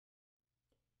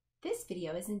This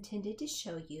video is intended to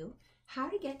show you how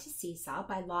to get to Seesaw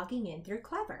by logging in through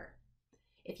Clever.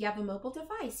 If you have a mobile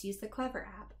device, use the Clever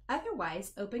app.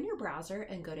 Otherwise, open your browser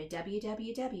and go to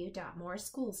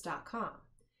www.moreschools.com.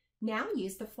 Now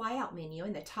use the flyout menu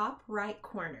in the top right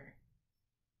corner.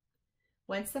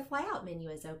 Once the flyout menu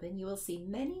is open, you will see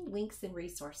many links and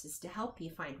resources to help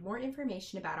you find more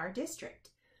information about our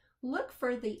district. Look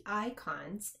for the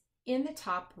icons in the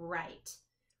top right.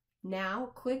 Now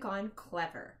click on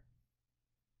Clever.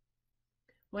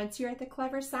 Once you're at the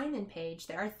Clever sign-in page,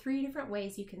 there are 3 different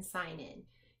ways you can sign in.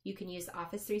 You can use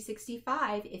Office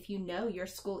 365 if you know your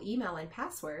school email and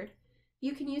password.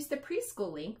 You can use the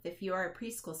preschool link if you are a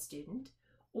preschool student,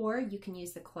 or you can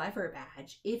use the Clever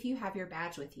badge if you have your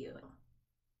badge with you.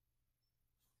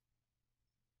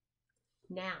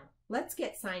 Now, let's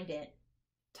get signed in.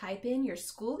 Type in your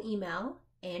school email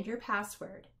and your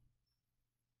password.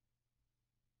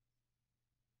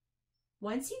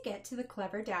 Once you get to the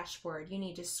Clever dashboard, you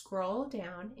need to scroll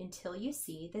down until you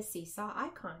see the Seesaw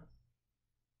icon.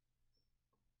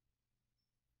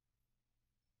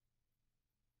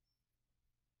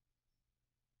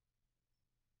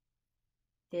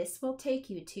 This will take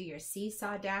you to your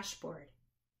Seesaw dashboard.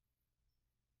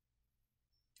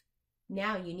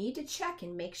 Now you need to check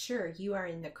and make sure you are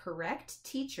in the correct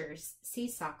teacher's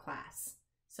Seesaw class.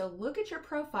 So look at your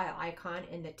profile icon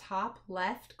in the top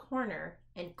left corner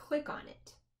and click on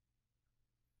it.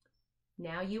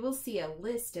 Now you will see a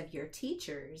list of your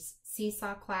teacher's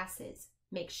Seesaw classes.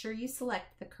 Make sure you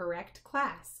select the correct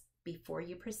class before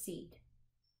you proceed.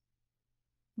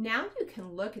 Now you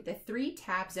can look at the 3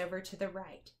 tabs over to the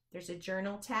right. There's a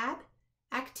Journal tab,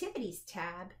 Activities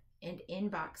tab, and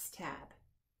Inbox tab.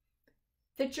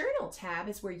 The Journal tab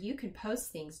is where you can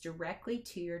post things directly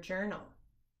to your journal.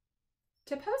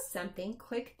 To post something,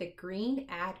 click the green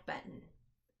Add button.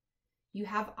 You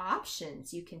have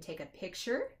options. You can take a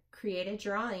picture, create a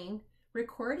drawing,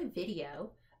 record a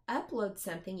video, upload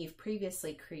something you've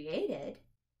previously created,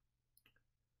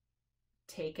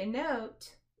 take a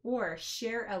note, or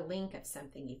share a link of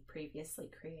something you've previously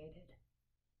created.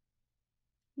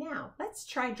 Now, let's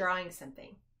try drawing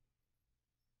something.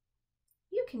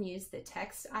 You can use the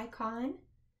text icon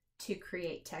to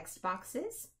create text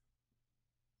boxes.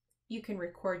 You can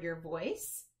record your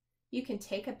voice. You can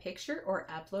take a picture or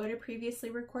upload a previously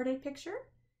recorded picture.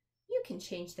 You can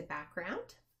change the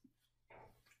background.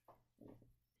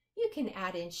 You can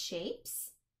add in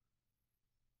shapes.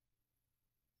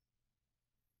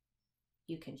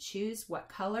 You can choose what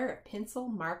color, a pencil,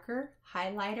 marker,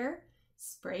 highlighter,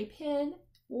 spray pen,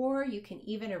 or you can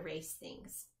even erase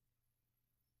things.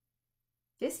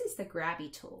 This is the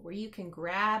grabby tool where you can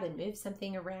grab and move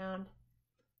something around.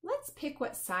 Let's pick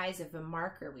what size of a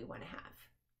marker we want to have.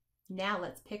 Now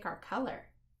let's pick our color.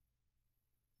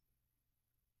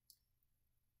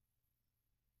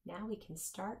 Now we can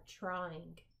start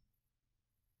drawing.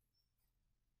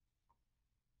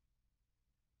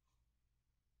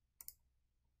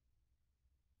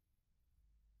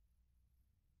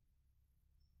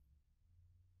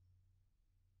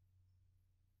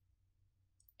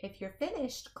 If you're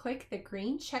finished, click the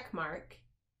green check mark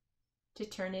to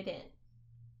turn it in.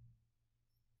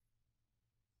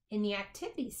 In the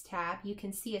Activities tab, you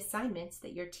can see assignments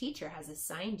that your teacher has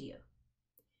assigned you.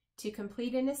 To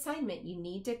complete an assignment, you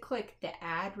need to click the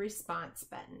Add Response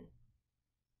button.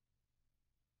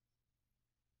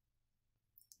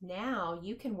 Now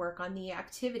you can work on the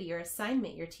activity or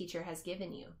assignment your teacher has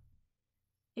given you.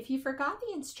 If you forgot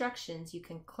the instructions, you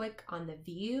can click on the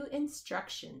View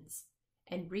Instructions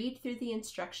and read through the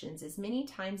instructions as many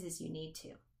times as you need to.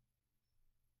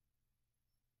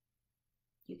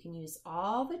 You can use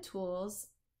all the tools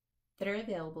that are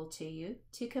available to you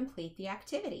to complete the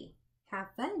activity.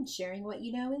 Have fun sharing what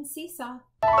you know in Seesaw.